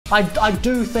I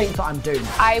do think that I'm doomed.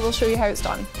 I will show you how it's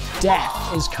done.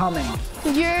 Death is coming.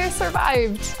 You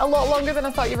survived a lot longer than I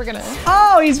thought you were gonna.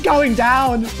 Oh, he's going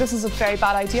down. This is a very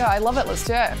bad idea. I love it. Let's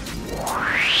do it.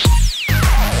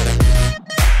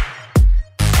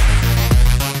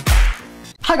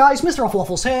 Hi guys, Mr.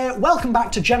 Waffles here. Welcome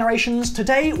back to Generations.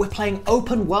 Today we're playing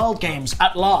open world games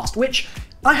at last, which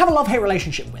I have a love-hate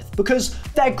relationship with because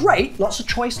they're great, lots of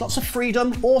choice, lots of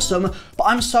freedom, awesome, but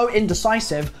I'm so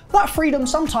indecisive that freedom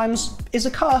sometimes is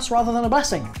a curse rather than a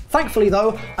blessing. Thankfully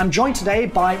though, I'm joined today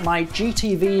by my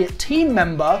gTV team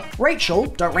member, Rachel.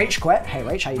 Don't rage quit. Hey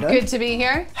Rach, how you doing? Good to be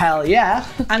here. Hell yeah.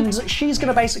 And she's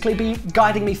gonna basically be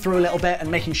guiding me through a little bit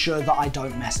and making sure that I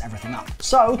don't mess everything up.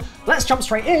 So let's jump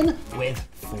straight in with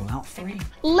Fallout 3.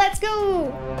 Let's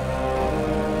go!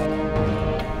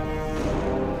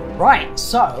 Right,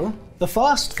 so the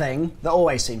first thing that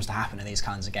always seems to happen in these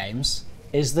kinds of games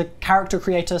is the character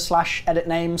creator / edit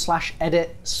name /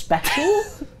 edit special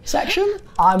section.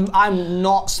 I'm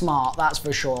not smart, that's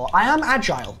for sure. I am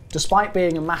agile, despite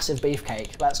being a massive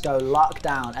beefcake. Let's go luck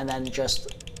down and then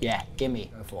just, yeah,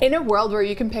 gimme. In a world where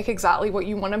you can pick exactly what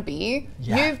you want to be,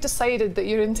 you've decided that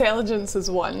your intelligence is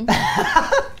 1.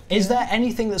 Is there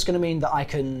anything that's going to mean that I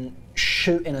can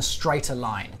shoot in a straighter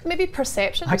line? Maybe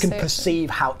perception. I can perceive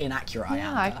how inaccurate I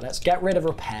am. Let's get rid of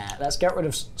repair. Let's get rid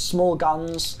of small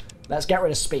guns. Let's get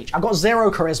rid of speech. I've got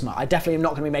 0 charisma. I definitely am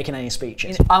not going to be making any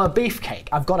speeches. I'm a beefcake.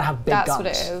 I've got to have big guns. That's what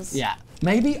it is. Yeah.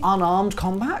 Maybe unarmed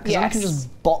combat, because then I can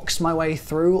just box my way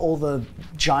through all the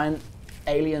giant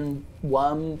alien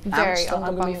worm ants that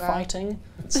I'm going to be fighting.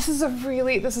 This is a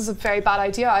very bad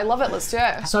idea. I love it. Let's do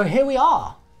it. So here we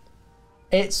are.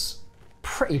 It's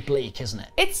pretty bleak, isn't it?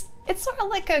 It's sort of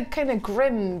like a kind of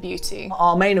grim beauty.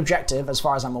 Our main objective, as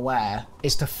far as I'm aware,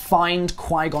 is to find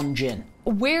Qui-Gon Jinn.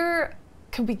 Where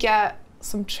can we get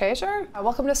some treasure?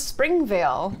 Welcome to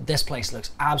Springvale. This place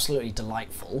looks absolutely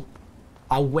delightful.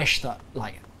 I wish that,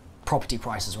 like, property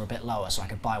prices were a bit lower so I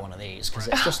could buy one of these, because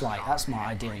it's just like, that's my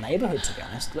ideal neighborhood, to be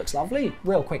honest. It looks lovely.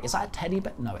 Real quick, is that a teddy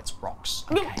bear? No, it's rocks.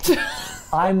 Okay.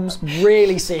 I'm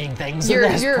really seeing things at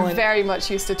this You're point. very much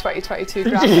used to 2022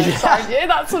 graphics, aren't you?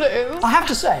 That's what it is. I have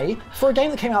to say, for a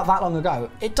game that came out that long ago,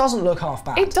 it doesn't look half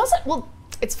bad. It doesn't, well,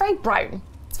 it's very brown.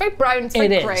 It's very brown, it's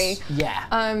very grey. Yeah.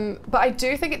 But I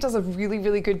do think it does a really,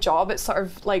 really good job. It's sort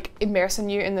of like immersing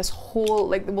you in this whole,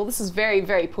 like, well, this is very,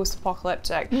 very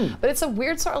post-apocalyptic, but it's a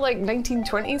weird sort of like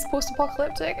 1920s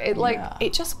post-apocalyptic.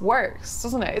 It just works,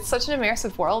 doesn't it? It's such an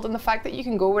immersive world, and the fact that you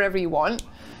can go wherever you want.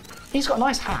 He's got a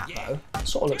nice hat, though.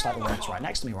 Sort of looks like the one that's right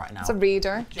next to me right now. It's a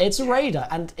raider. It's a raider,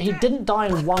 and he didn't die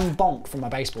in one bonk from a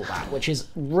baseball bat, which is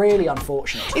really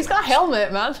unfortunate. He's got a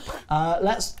helmet, man.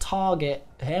 Let's target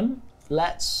him.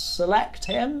 Let's select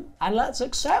him, and let's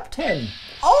accept him.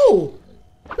 Oh!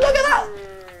 Look at that!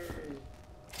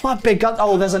 My big gun.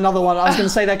 Oh, there's another one. I was going to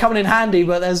say they're coming in handy,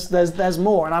 but there's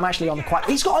more, and I'm actually on the quite.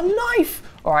 He's got a knife!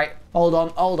 All right, hold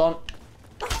on.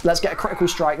 Let's get a critical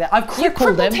strike there. I've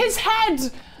crippled him. His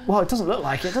head! Well, it doesn't look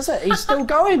like it, does it? He's still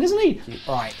going, isn't he?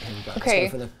 All right, here we go. Okay.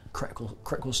 Let's go for the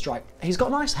critical strike. He's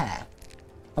got nice hair,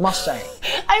 I must say.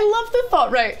 I love the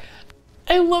thought, right?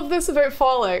 I love this about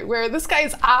Fallout, where this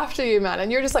guy's after you, man,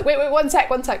 and you're just like, wait, one sec.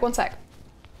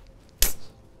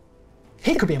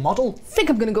 He could be a model. Think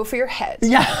I'm gonna go for your head.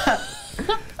 Yeah.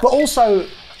 But also,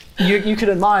 you could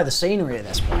admire the scenery at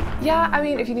this point. Yeah, I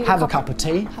mean, if you need have a cup of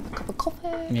tea. Have a cup of coffee.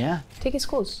 Yeah. Take his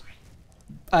clothes.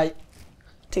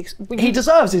 He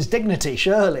deserves his dignity,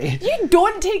 surely. You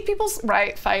don't take people's...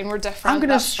 Right, fine, we're different. I'm going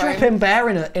to strip him bare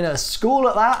in a school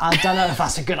at that. I don't know if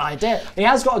that's a good idea. He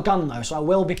has got a gun, though, so I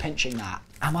will be pinching that.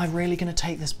 Am I really going to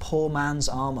take this poor man's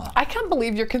armour? I can't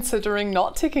believe you're considering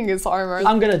not taking his armour.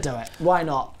 I'm going to do it. Why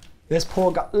not? This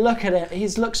poor guy... Look at it. He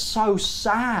looks so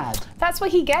sad. That's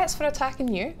what he gets for attacking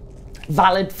you.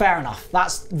 Valid, fair enough.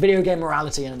 That's video game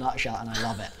morality in a nutshell, and I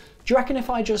love it. Do you reckon if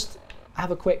I just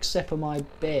have a quick sip of my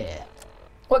beer...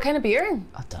 What kind of beer?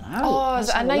 I don't know. Oh, is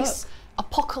it a nice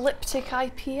apocalyptic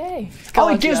IPA? Oh,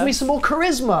 it gives me some more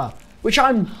charisma, which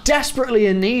I'm desperately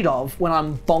in need of when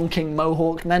I'm bonking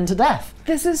Mohawk men to death.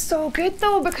 This is so good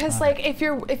though, because like if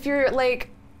you're like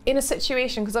in a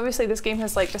situation, because obviously this game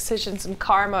has like decisions and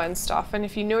karma and stuff, and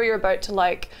if you know you're about to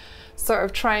like sort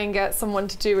of try and get someone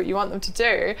to do what you want them to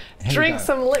do, drink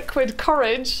some liquid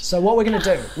courage. So what we're going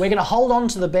to do, we're going to hold on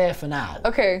to the beer for now.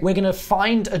 Okay. We're going to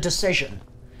find a decision.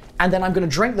 And then I'm going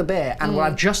to drink the beer, and what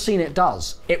I've just seen it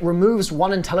does, it removes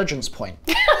 1 intelligence point.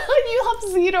 You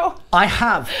have 0. I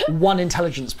have 1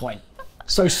 intelligence point.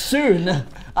 So soon,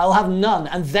 I'll have none,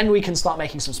 and then we can start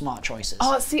making some smart choices.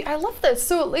 Oh, see, I love this.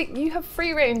 So, like, you have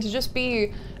free reign to just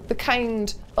be the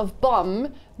kind of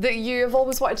bum that you have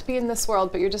always wanted to be in this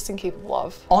world, but you're just incapable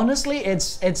of? Honestly,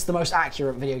 it's the most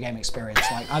accurate video game experience.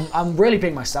 Like, I'm really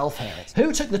being myself here.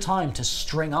 Who took the time to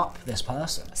string up this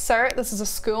person? Sir, this is a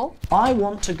school. I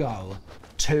want to go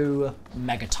to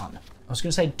Megaton. I was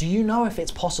going to say, do you know if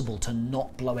it's possible to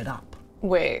not blow it up?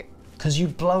 Wait. Because you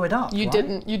blow it up, You right?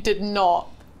 didn't. You did not.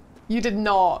 You did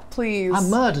not. Please. I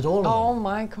murdered all of them. Oh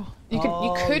my god. You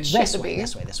could shoot this the way,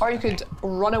 beast, this way, or you could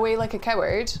run away like a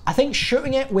coward. I think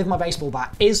shooting it with my baseball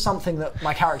bat is something that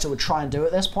my character would try and do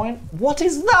at this point. What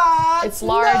is that? It's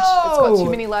large. No! It's got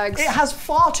too many legs. It has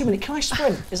far too many. Can I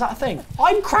sprint? Is that a thing?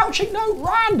 I'm crouching. No,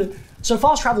 run! So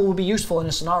fast travel would be useful in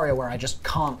a scenario where I just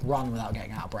can't run without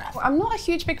getting out of breath. I'm not a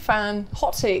huge big fan,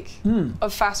 hot take,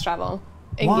 of fast travel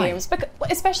in Why? games,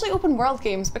 especially open world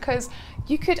games, because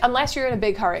you could, unless you're in a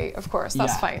big hurry, of course,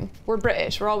 that's Yeah. fine. We're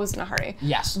British, we're always in a hurry.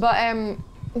 Yes. But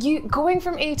you going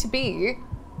from A to B,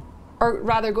 or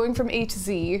rather going from A to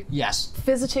Z, Yes.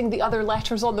 visiting the other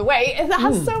letters on the way, and that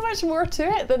has so much more to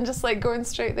it than just like going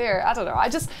straight there. I don't know.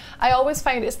 I always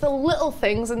find it's the little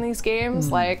things in these games,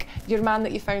 like your man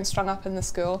that you found strung up in the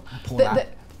school. Poor lad.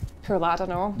 Poor lad, I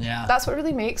know. Yeah. That's what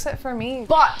really makes it for me.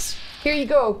 But here you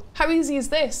go. How easy is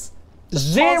this?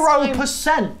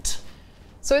 0%.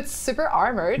 So it's super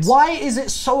armored. Why is it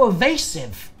so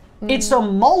evasive? It's a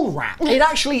mole rat. It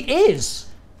actually is.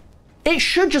 It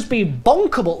should just be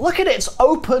bonkable. Look at its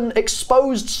open,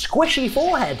 exposed, squishy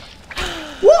forehead.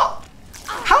 What?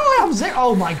 How do I have zero?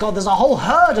 Oh my god, there's a whole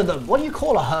herd of them. What do you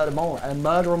call a herd of mole rats? A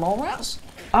murder of mole rats?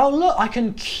 Oh look, I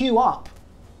can queue up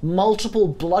multiple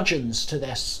bludgeons to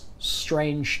this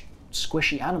strange,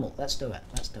 squishy animal. Let's do it.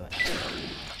 Let's do it.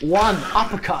 1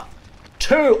 uppercut.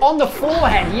 2 on the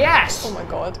forehead. Yes. Oh my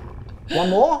god.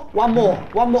 One more. One more.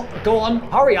 One more. Go on.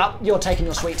 Hurry up. You're taking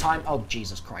your sweet time. Oh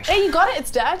Jesus Christ. Hey, you got it. It's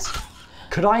dead.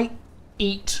 Could I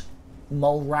eat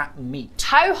mole rat meat?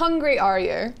 How hungry are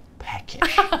you?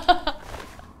 Peckish.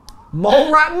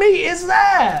 Mole rat meat is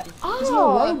there! There's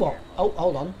no Oh. robot. Oh,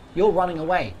 hold on. You're running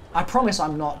away. I promise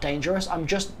I'm not dangerous. I'm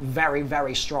just very,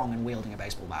 very strong and wielding a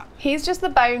baseball bat. He's just the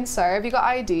bouncer. Have you got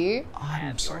ID?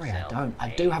 I'm sorry, I don't. I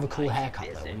do have a cool haircut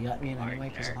though. Will you let me in anyway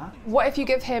because of that? What if you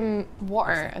give him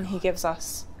water and he gives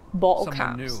us bottle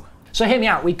caps? So hear me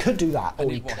out. We could do that, or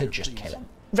we could just kill him.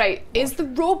 Right, is the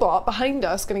robot behind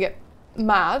us going to get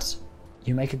mad?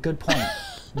 You make a good point.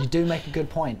 You do make a good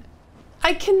point.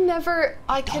 I can never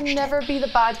Dodged be the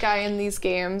bad guy in these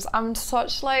games. I'm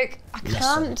such like, I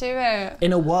can't do it.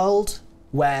 In a world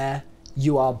where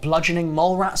you are bludgeoning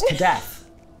mole rats to death,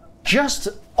 just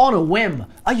on a whim,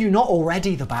 are you not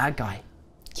already the bad guy?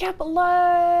 Yeah, but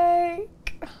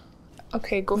like,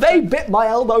 okay, go. They bit my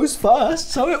elbows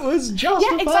first, so it was just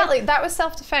Yeah, exactly. That was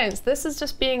self-defense. This is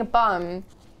just being a bum.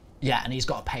 Yeah, and he's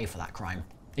got to pay for that crime.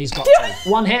 He's got to.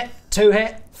 1 hit, 2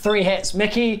 hit, 3 hits.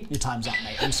 Mickey, your time's up,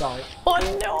 mate. I'm sorry. Oh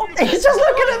no! He's just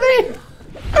looking at me.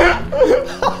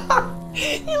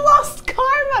 You lost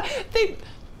karma.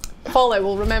 Fallout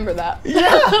will remember that.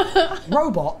 Yeah.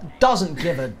 Robot doesn't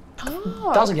give a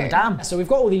Okay. damn. So we've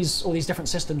got all these different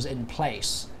systems in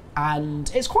place, and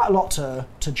it's quite a lot to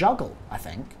juggle. I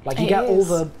think. Like you It get all is.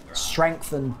 the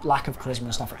strength and lack of charisma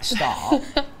and stuff at the start,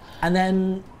 and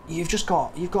then you've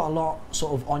got a lot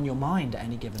sort of on your mind at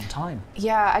any given time.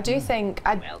 Yeah, I do think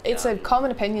it's a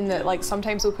common opinion that like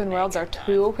sometimes open worlds are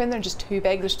too open. They're just too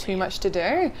big. There's too much to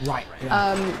do. Right.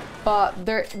 Yeah. But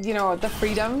there, the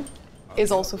freedom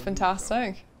is also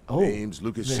fantastic. Oh, Name's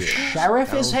Lucas the Sims,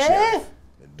 sheriff is town here. sheriff.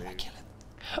 And they- Kill him.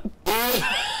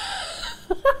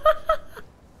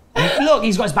 Look,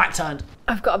 he's got his back turned.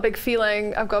 I've got a big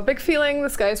feeling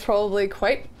this guy's probably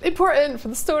quite important for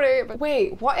the story. But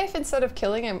wait, what if instead of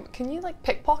killing him, can you like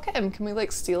pickpocket him? Can we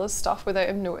like steal his stuff without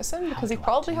him noticing? Because he do I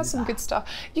probably do has some that? good stuff.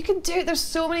 You can do, there's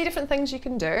so many different things you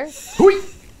can do. Hui!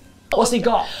 What's he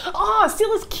got? Oh,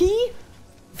 steal his key?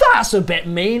 That's a bit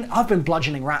mean. I've been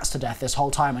bludgeoning rats to death this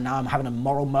whole time, and now I'm having a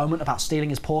moral moment about stealing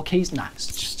his poor keys. Nah, it's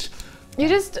just. You're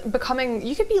just becoming,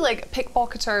 you could be like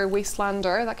pickpocketer,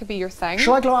 wastelander, that could be your thing.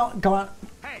 Shall I go out?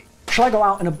 Shall I go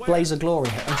out in a blaze of glory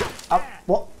here?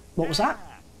 What was that?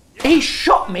 He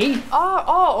shot me.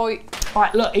 Oh. All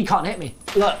right, look, he can't hit me.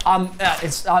 Look,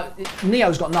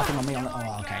 Neo's got nothing on me.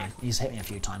 Oh, okay, he's hit me a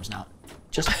few times now.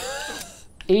 Just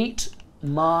eat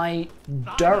my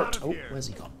dirt. Oh, where's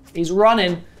he gone? He's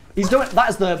running. He's doing. That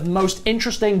is the most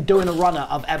interesting doing a runner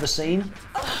I've ever seen.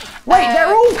 Wait, they're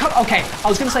all okay. I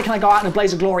was going to say, can I go out in a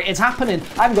blaze of glory? It's happening.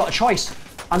 I haven't got a choice.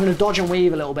 I'm going to dodge and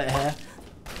weave a little bit here.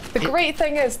 The great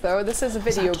thing is though, this is a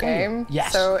video game.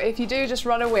 Yes. So if you do just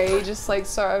run away, just like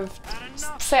sort of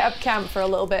set up camp for a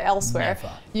little bit elsewhere, Never.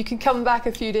 you can come back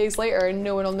a few days later and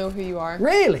no one will know who you are.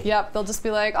 Really? Yep, they'll just be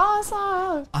like, oh, it's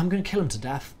not. I'm going to kill him to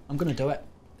death. I'm going to do it.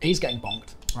 He's getting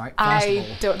bonked, right? First of I all.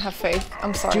 don't have faith.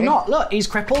 I'm sorry. Do not. Look, he's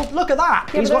crippled. Look at that.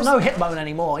 Yeah, He's but got no hit bone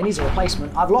anymore. He needs a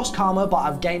replacement. I've lost karma, but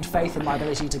I've gained faith in my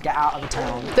ability to get out of the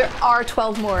town. There are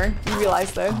 12 more. You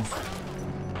realise this?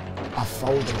 I've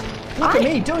folded. Look at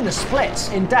me doing the splits.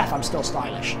 In death, I'm still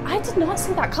stylish. I did not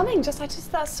see that coming.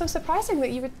 That's so surprising that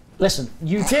you would. Listen,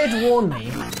 you did warn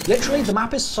me. Literally, the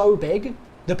map is so big,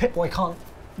 the Pip-Boy can't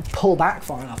pull back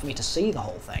far enough for me to see the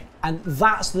whole thing. And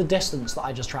that's the distance that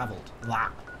I just travelled.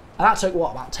 That. And that took,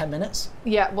 what, about 10 minutes?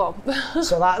 Yeah, well.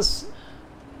 So that's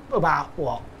about,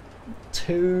 what,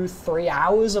 2-3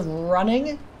 hours of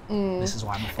running? This is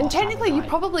why I'm a fast And technically, you travel guy.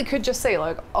 probably could just say,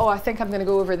 like, oh, I think I'm going to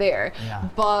go over there. Yeah.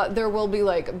 But there will be,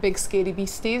 like, big scary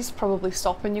beasties probably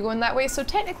stopping you going that way. So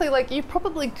technically, like, you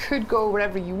probably could go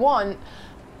wherever you want,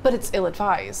 but it's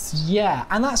ill-advised. Yeah,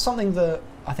 and that's something that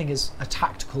I think is a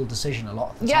tactical decision a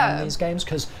lot of the time in these games,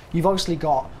 because you've obviously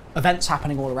got events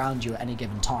happening all around you at any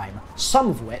given time, some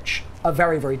of which are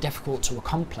very, very difficult to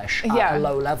accomplish at a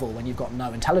low level when you've got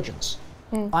no intelligence.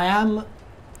 I am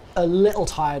a little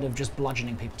tired of just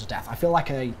bludgeoning people to death. I feel like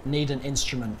I need an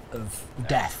instrument of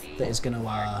death that is going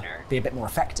to be a bit more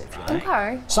effective. You know?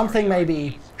 Okay. Something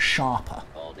maybe sharper.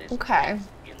 Okay.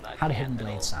 How do hidden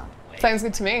blades sound? Sounds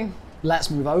good to me.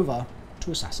 Let's move over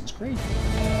to Assassin's Creed.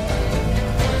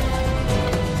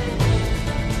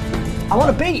 I want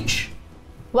a beach.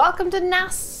 Welcome to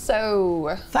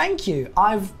Nassau. Thank you.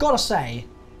 I've got to say,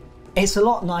 it's a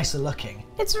lot nicer looking.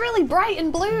 It's really bright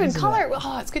and blue and Isn't colour. it?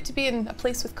 Oh, it's good to be in a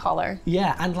place with colour.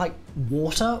 Yeah, and like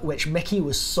water, which Mickey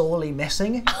was sorely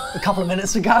missing a couple of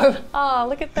minutes ago. Oh,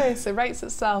 look at this. It writes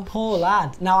itself. Poor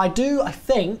lad. Now I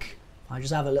think, I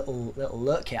just have a little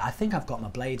look here, I think I've got my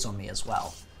blades on me as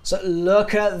well. So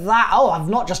look at that. Oh, I've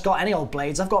not just got any old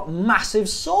blades, I've got massive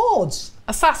swords.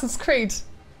 Assassin's Creed.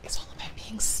 It's all about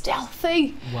being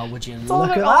stealthy. Well, would you It's all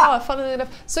look at about, that? funnily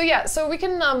enough. So yeah, so we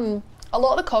can, a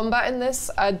lot of the combat in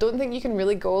this, I don't think you can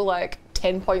really go like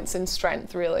 10 points in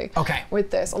strength really. Okay.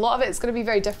 With this. A lot of it's going to be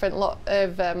very different, a lot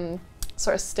of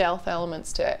sort of stealth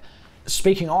elements to it.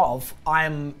 Speaking of, I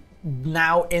am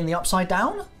now in the Upside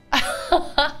Down.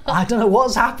 I don't know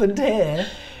what's happened here.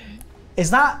 Is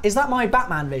that my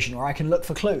Batman vision where I can look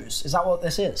for clues? Is that what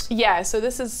this is? Yeah, so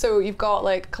this is, so you've got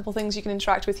like a couple things you can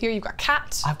interact with here. You've got a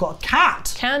cat. I've got a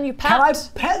cat. Can you pet? Can I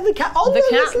pet the cat? Oh, the look,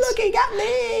 cat? it's looking at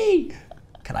me.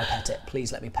 Can I pet it?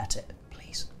 Please let me pet it.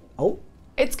 Please. Oh.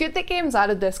 It's good that games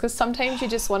added this because sometimes you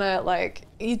just want to like,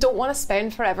 you don't want to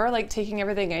spend forever like taking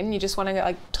everything in. You just want to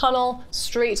like tunnel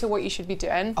straight to what you should be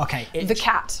doing. Okay. The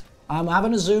cat. I'm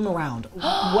having a zoom around.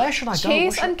 Where should I go?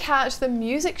 Chase and catch the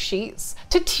music sheets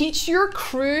to teach your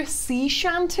crew sea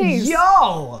shanties.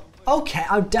 Yo! Okay,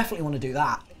 I definitely want to do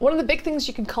that. One of the big things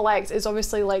you can collect is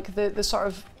obviously like the sort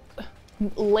of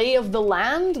lay of the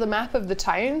land, the map of the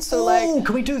town. So like,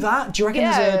 can we do that? Do you reckon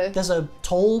there's a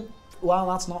toll? Well,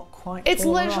 that's not quite. it's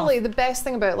tall literally enough. the best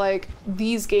thing about like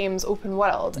these games open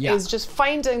world is just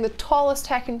finding the tallest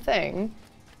heckin' thing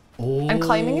and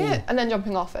climbing it and then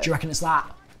jumping off it. Do you reckon it's that?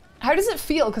 How does it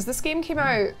feel? Because this game came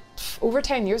out over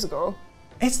 10 years ago.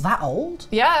 It's that old?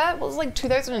 Yeah, it was like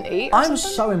 2008 or I'm something.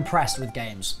 so impressed with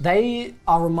games. They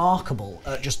are remarkable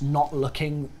at just not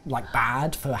looking like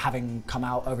bad for having come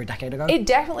out over a decade ago. It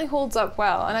definitely holds up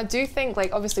well, and I do think,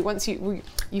 like, obviously, once you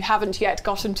haven't yet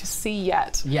gotten to sea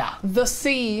yet. Yeah. The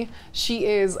sea, she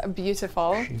is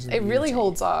beautiful. She's a It really beauty.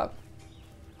 holds up.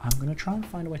 I'm gonna try and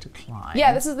find a way to climb.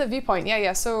 Yeah, this is the viewpoint.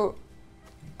 Yeah. So.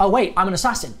 Oh wait, I'm an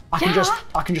assassin. I can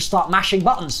just start mashing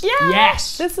buttons. Yeah.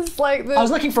 Yes. This is like the. I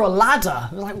was looking for a ladder.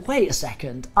 I was like, wait a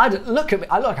second. Look at me.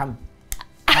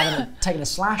 I'm taking a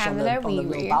slash on the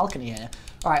little balcony here.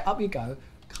 All right, up you go.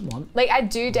 Come on. Like, I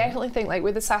do definitely think, like,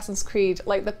 with Assassin's Creed,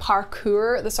 like, the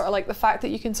parkour, the sort of, like, the fact that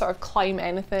you can sort of climb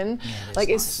anything, like,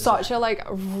 is such a, like,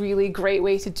 really great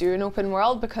way to do an open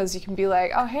world because you can be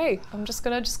like, oh, hey, I'm just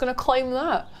gonna climb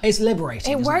that. It's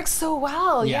liberating. It works so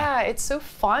well. Yeah, it's so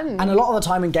fun. And a lot of the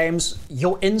time in games,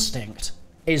 your instinct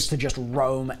is to just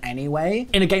roam anyway.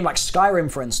 In a game like Skyrim,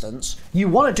 for instance, you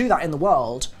want to do that in the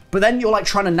world, but then you're like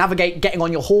trying to navigate getting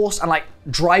on your horse and like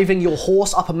driving your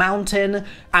horse up a mountain,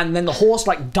 and then the horse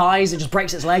like dies, it just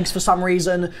breaks its legs for some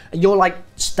reason, and you're like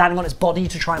standing on its body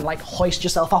to try and like hoist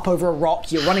yourself up over a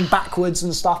rock, you're running backwards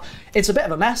and stuff. It's a bit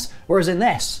of a mess, whereas in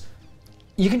this,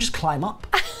 you can just climb up.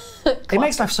 It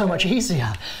makes life so much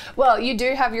easier. Well, you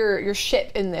do have your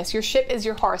ship in this. Your ship is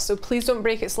your horse, so please don't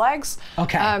break its legs.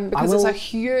 Okay. Because it's a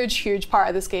huge part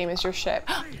of this game is your ship.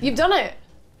 You've done it.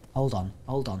 Hold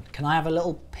on. Can I have a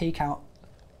little peek out?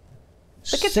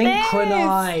 Look at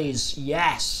Synchronize.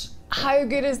 Yes. How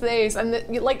good is this? And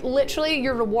like literally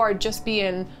your reward just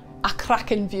being a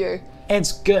cracking view.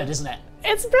 It's good, isn't it?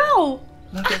 It's brilliant.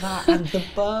 Look at that, and the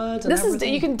bird and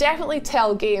everything. You can definitely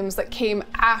tell games that came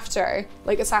after,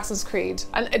 like Assassin's Creed,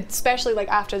 and especially like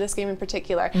after this game in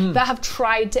particular, that have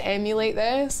tried to emulate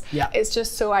this. Yeah. It's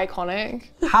just so iconic.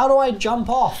 How do I jump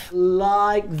off?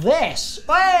 Like this.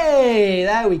 Hey,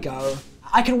 there we go.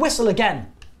 I can whistle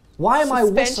again. Why am I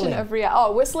whistling?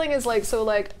 Whistling is like, so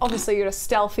like, obviously you're a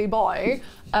stealthy boy,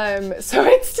 so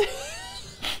it's...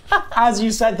 As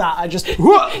you said that, I just...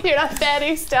 You're a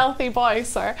very stealthy boy,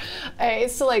 sir.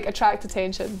 It's to like attract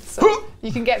attention. So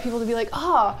you can get people to be like,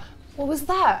 what was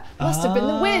that? Must have been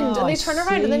the wind. And they turn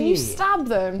around and then you stab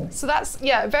them. So that's,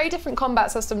 a very different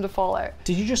combat system to Fallout.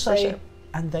 Did you just say,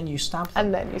 and then you stab them?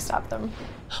 And then you stab them.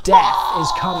 Death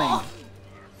is coming.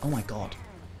 Oh my God.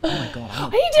 Oh my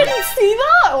God. You didn't see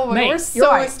that? Oh my God, we're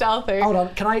so stealthy. Hold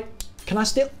on, can I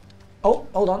steal? Oh,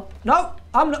 hold on. No,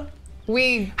 I'm not.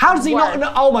 How does he not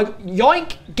know? Oh my,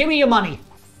 yoink, give me your money.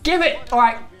 Give it. All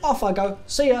right, off I go.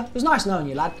 See ya. It was nice knowing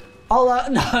you, lad.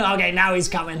 No, okay, now he's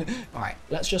coming. All right,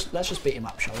 let's just beat him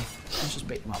up, shall we? Let's just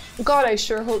beat him up. God, I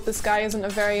sure hope this guy isn't a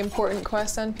very important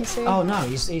quest NPC. Oh no,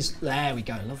 he's, there we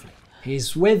go, lovely.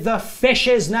 He's with the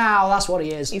fishes now, that's what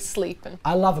he is. He's sleeping.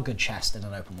 I love a good chest in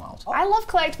an open world. I love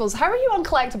collectibles. How are you on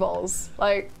collectibles?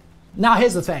 Like. Now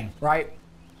here's the thing, right?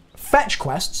 Fetch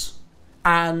quests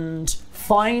and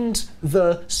find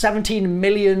the 17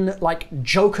 million like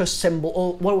Joker symbol,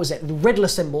 or what was it, the Riddler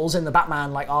symbols in the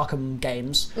Batman like Arkham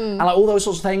games, and like all those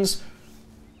sorts of things.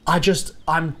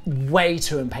 I'm way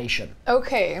too impatient.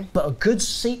 Okay. But a good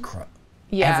secret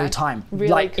every time. Really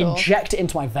like cool. Inject it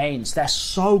into my veins. They're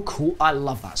so cool. I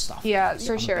love that stuff. Yeah,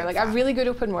 for sure. Like a really good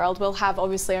open world will have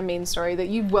obviously a main story that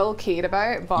you will care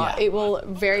about, but it will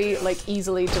very like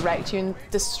easily direct you and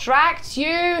distract you.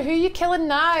 Who are you killing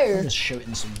now? I'm just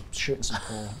shooting some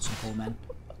poor men.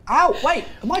 Ow! Wait,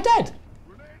 am I dead?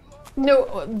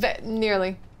 No,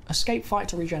 nearly. Escape fight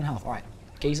to regen health. All right.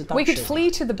 Geezer, don't we could shoot. flee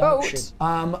to the Don't boat. shoot.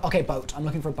 Okay, boat. I'm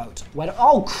looking for a boat.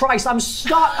 Oh Christ! I'm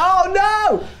stuck. Oh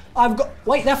no! I've got.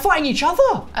 Wait, they're fighting each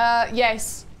other.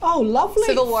 Yes. Oh, lovely.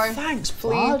 Civil War. Thanks,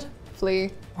 flee. bud.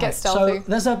 Flee. Get stealthy.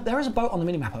 So there is a boat on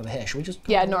the minimap over here. Should we just?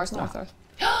 Yeah, north. All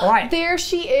right. There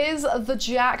she is, the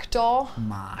jackdaw.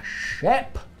 My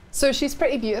ship. So she's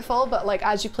pretty beautiful, but like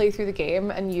as you play through the game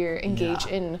and you engage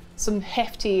in some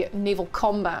hefty naval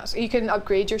combat, you can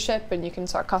upgrade your ship and you can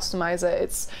sort of customize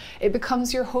it. It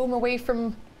becomes your home away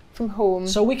from home.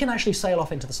 So we can actually sail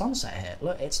off into the sunset here.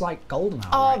 Look, it's like golden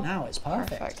hour right now. It's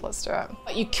perfect. Perfect. Let's do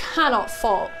it. You cannot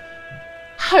fault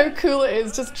how cool it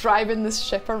is just driving this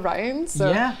ship around.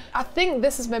 So I think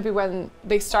this is maybe when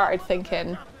they started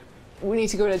thinking we need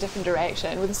to go in a different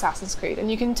direction with Assassin's Creed,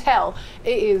 and you can tell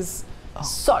it is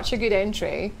such a good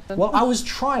entry. Well, I was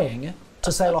trying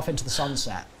to sail off into the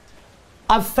sunset.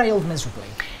 I've failed miserably.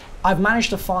 I've managed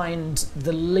to find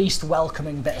the least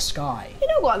welcoming bit of sky. You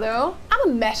know what though? I'm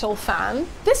a metal fan.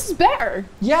 This is better.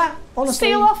 Yeah, honestly.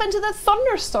 Sail off into the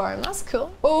thunderstorm. That's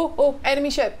cool. Oh, enemy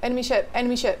ship, enemy ship,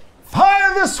 enemy ship.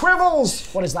 Fire the swivels!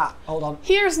 What is that? Hold on.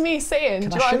 Here's me saying,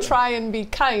 do you want to try and be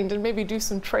kind and maybe do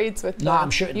some trades with them? No,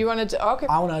 I'm shooting. You want to? Okay.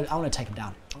 I want to take him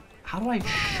down. How do I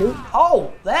shoot?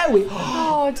 Oh, there we.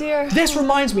 Oh dear. This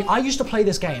reminds me. I used to play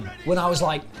this game when I was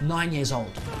like 9 years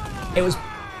old. It was.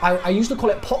 I used to call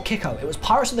it Pot Kiko. It was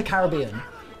Pirates of the Caribbean.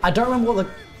 I don't remember what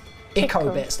the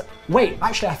Ico bit. Wait,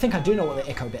 actually, I think I do know what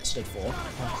the Ico bit stood for.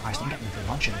 Oh Christ, I'm getting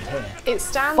bludgeoned here. It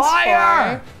stands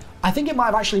Fire! for. I think it might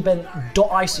have actually been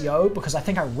 .ico because I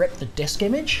think I ripped the disk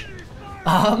image.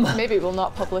 Maybe we'll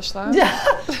not publish that. Yeah,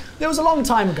 it was a long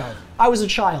time ago. I was a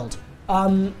child.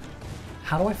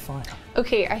 How do I fire?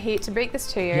 Okay, I hate to break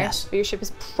this to you, but your ship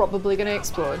is probably going to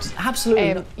explode.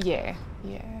 Absolutely. Yeah.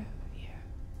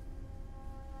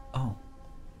 Oh.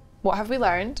 What have we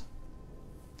learned?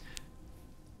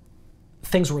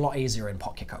 Things were a lot easier in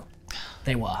Pot Kiko.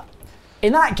 They were.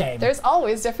 In that game, there's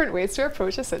always different ways to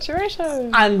approach a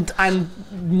situation. And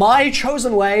my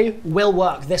chosen way will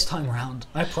work this time around.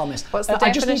 I promise. What's the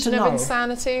definition of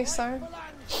insanity, sir?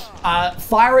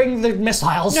 Firing the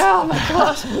missiles. Oh my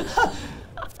god.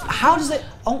 How does it?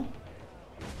 Oh,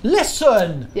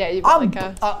 listen. Yeah, you've got like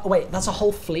a. Wait, that's a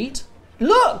whole fleet.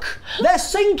 Look, they're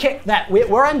sinking.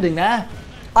 We're ending there.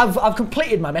 I've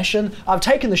completed my mission. I've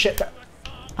taken the ship.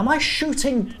 Am I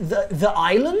shooting the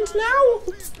island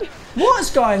now? What is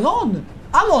going on?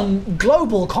 I'm on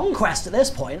global conquest at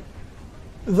this point.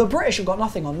 The British have got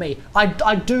nothing on me.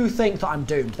 I do think that I'm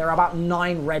doomed. There are about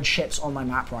 9 red ships on my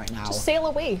map right now. Just sail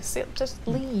away. Just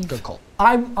leave. Good call.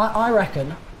 I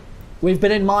reckon We've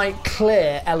been in my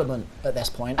clear element at this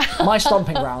point. My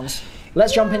stomping grounds.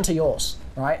 Let's jump into yours,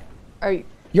 right?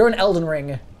 You're an Elden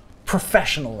Ring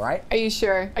professional, right? Are you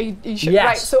sure? Are you sure? Yes.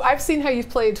 Right, so I've seen how you've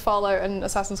played Fallout and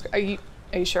Assassin's Creed.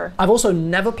 Are you sure? I've also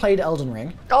never played Elden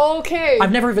Ring. Okay.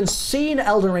 I've never even seen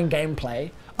Elden Ring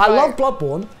gameplay. I love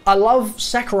Bloodborne. I love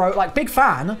Sekiro, like big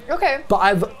fan. Okay. But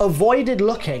I've avoided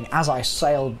looking as I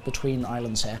sailed between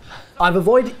islands here. I've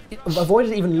avoided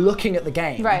even looking at the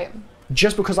game. Right.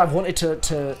 Just because I've wanted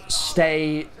to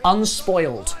stay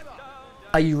unspoiled.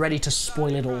 Are you ready to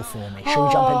spoil it all for me? Shall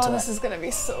we jump into it? This is gonna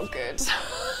be so good.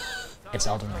 It's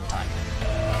Elden Ring time.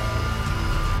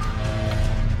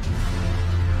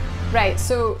 Right,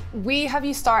 so we have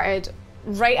you started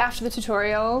right after the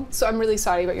tutorial, so I'm really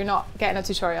sorry, but you're not getting a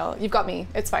tutorial. You've got me,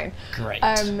 it's fine. Great.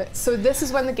 So this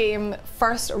is when the game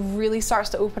first really starts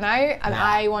to open out, and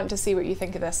I want to see what you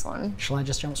think of this one. Shall I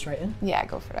just jump straight in? Yeah,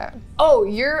 go for it. Oh,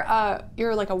 you're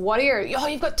like a warrior. Oh,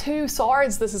 you've got 2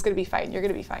 swords. This is gonna be fine. You're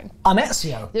gonna be fine. I'm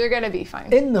Ezio. You're gonna be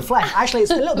fine. In the flesh. Actually,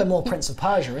 it's a little bit more Prince of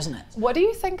Persia, isn't it? What do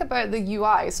you think about the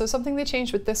UI? So something they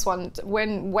changed with this one,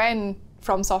 when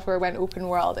From Software went open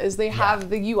world, is they have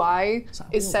the UI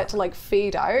is set to like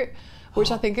fade out,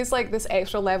 which I think is like this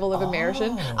extra level of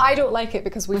immersion. I don't like it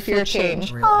because we fear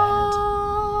change.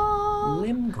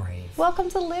 Limgrave. Welcome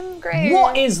to Limgrave.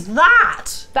 What is that?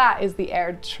 That is the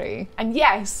Erd tree. And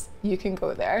yes, you can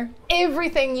go there.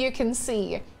 Everything you can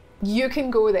see, you can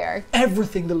go there.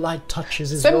 Everything the light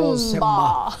touches is yours,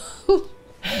 Simba. Oh,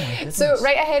 so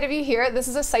right ahead of you here, this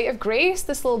is a site of grace,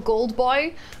 this little gold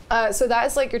boy. So that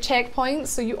is like your checkpoints.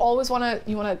 So you always wanna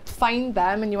find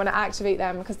them and you wanna activate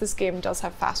them because this game does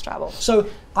have fast travel. So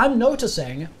I'm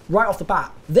noticing right off the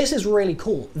bat, this is really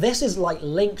cool. This is like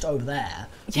linked over there.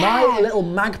 Yeah. My little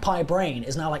magpie brain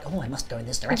is now like, oh, I must go in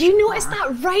this direction. You noticed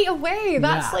that right away.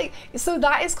 That's like, so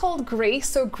that is called grace.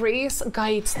 So grace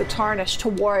guides the tarnished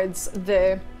towards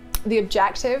the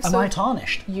objective. Am I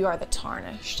tarnished? You are the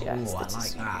tarnished, yes. Ooh, I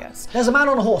like that. Yes. There's a man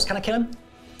on a horse. Can I kill him?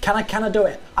 Can I do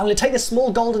it? I'm going to take this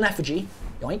small golden effigy.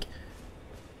 Yoink.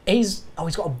 He's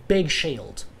got a big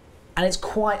shield. And it's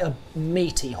quite a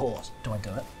meaty horse. Do I do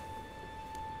it?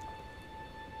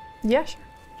 Yeah, sure.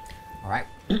 All right.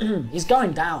 He's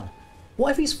going down.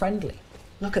 What if he's friendly?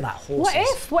 Look at that horse.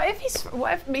 What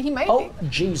if he might be? Oh,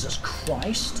 Jesus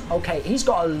Christ. Okay, he's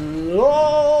got a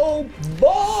low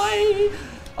boy.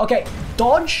 Okay,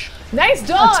 dodge. Nice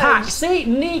dodge. Attack. See,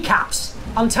 kneecaps.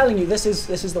 I'm telling you, this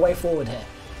is the way forward here.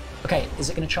 Okay, is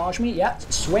it going to charge me? Yep.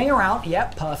 Swing around.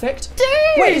 Yep, perfect. Dude!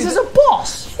 Wait, is this a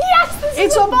boss? Yes,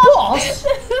 It's a boss.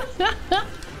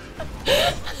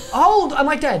 Hold, am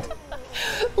I dead?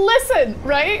 Listen,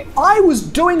 right? I was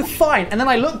doing fine, and then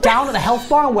I looked down at the health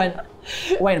bar and went,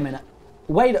 wait a minute.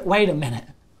 Wait a minute.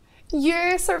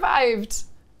 You survived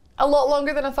a lot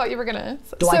longer than I thought you were gonna.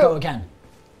 Do I go again?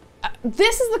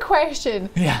 This is the question.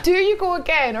 Yeah. Do you go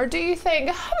again, or do you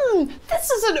think, this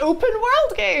is an open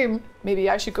world game? Maybe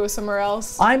I should go somewhere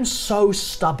else. I'm so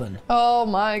stubborn. Oh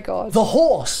my god. The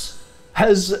horse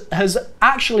has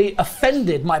actually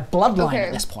offended my bloodline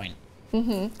at this point.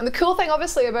 And the cool thing,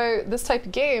 obviously, about this type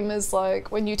of game is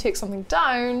like when you take something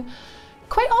down,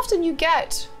 quite often you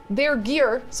get their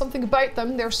gear, something about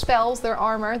them, their spells, their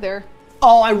armor, their.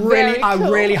 Oh, I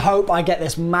really cool. hope I get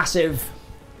this massive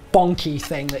bonky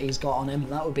thing that he's got on him.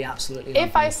 That would be absolutely lovely.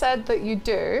 If I said that you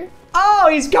do. Oh,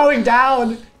 he's going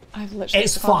down. I've literally.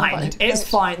 It's fine. It's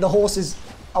fine. The horse is.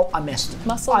 Oh, I missed.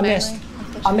 Muscle I memory. missed.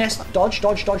 I missed. Dodge.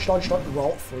 Roll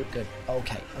through. Good.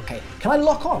 Okay. Can I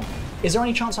lock on? Is there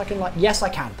any chance I can like? Yes, I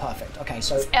can. Perfect. Okay,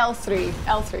 so. L3.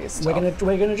 L3 is stop.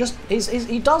 We're gonna just.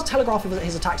 He does telegraph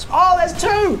his attacks. Oh, there's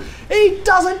 2. He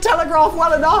doesn't telegraph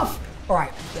well enough. All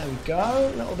right, there we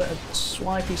go. A little bit of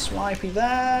swipey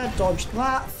there. Dodge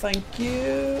that. Thank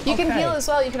you. You can heal as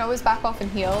well. You can always back off and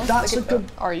heal. That's a good.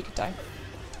 Or you could die.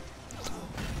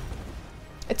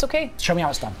 It's okay. Show me how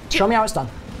it's done. Show me how it's done.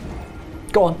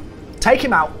 Go on. Take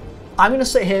him out. I'm going to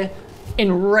sit here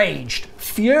enraged,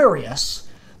 furious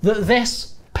that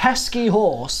this pesky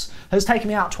horse has taken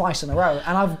me out twice in a row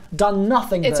and I've done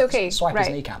nothing but swipe his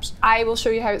kneecaps. I will show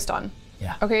you how it's done.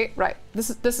 Yeah. Okay, right. This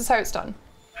is how it's done.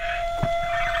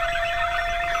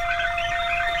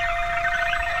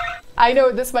 I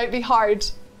know this might be hard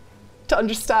to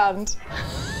understand.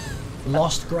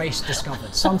 Lost grace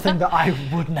discovered. Something that I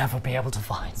would never be able to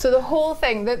find. So the whole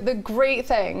thing, the great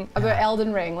thing about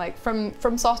Elden Ring, like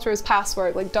from Software's past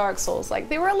work, like Dark Souls, like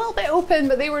they were a little bit open,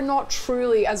 but they were not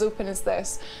truly as open as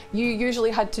this. You usually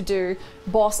had to do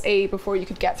boss A before you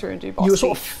could get through and do boss B. You were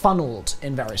sort of funneled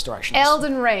in various directions.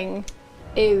 Elden Ring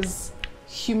is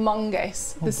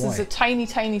humongous. This is boy. a tiny,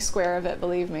 tiny square of it,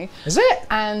 believe me. Is it?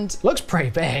 And Looks pretty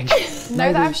big.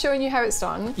 now that I've shown you how it's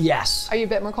done, Yes. are you a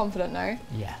bit more confident now?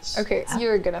 Yes. Okay, so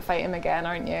you're gonna fight him again,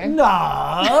 aren't you? No,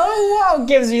 what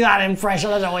gives you that impression?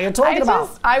 I don't know what you're talking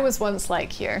about. I was once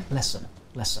like here. Listen.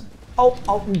 Oh,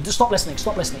 stop listening,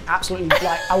 Absolutely,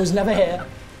 like, I was never here.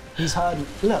 He's heard me.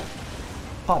 Look,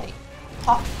 buddy.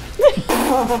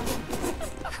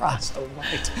 Christ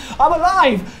almighty. I'm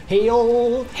alive!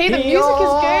 Heal! Hey, the music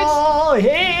is good!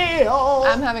 Heal!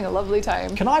 I'm having a lovely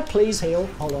time. Can I please heal?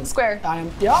 Hold on. Square. I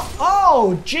am, yeah.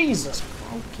 Oh, Jesus.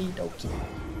 Okie dokie.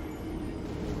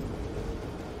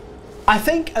 I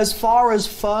think as far as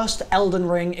first Elden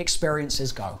Ring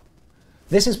experiences go,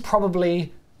 this is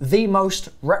probably the most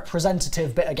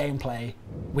representative bit of gameplay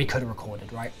we could have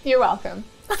recorded, right? You're welcome.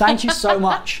 Thank you so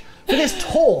much for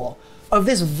this tour of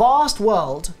this vast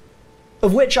world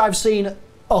of which I've seen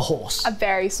a horse. A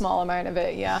very small amount of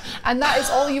it, yeah. And that is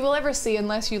all you will ever see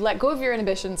unless you let go of your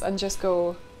inhibitions and just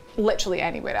go literally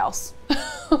anywhere else.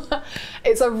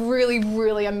 It's a really,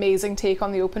 really amazing take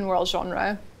on the open world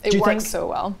genre. It works so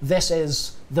well. This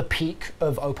is the peak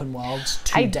of open worlds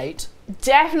to date?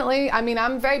 Definitely. I mean,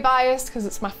 I'm very biased because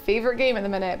it's my favorite game at the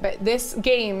minute, but this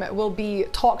game will be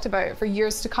talked about for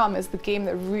years to come as the game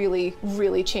that really,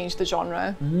 really changed the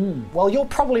genre. Well, you're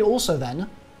probably also then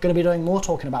going to be doing more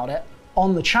talking about it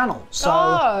on the channel.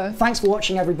 So thanks for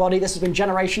watching, everybody. This has been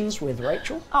Generations with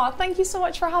Rachel. Oh, thank you so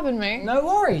much for having me. No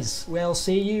worries. We'll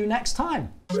see you next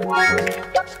time.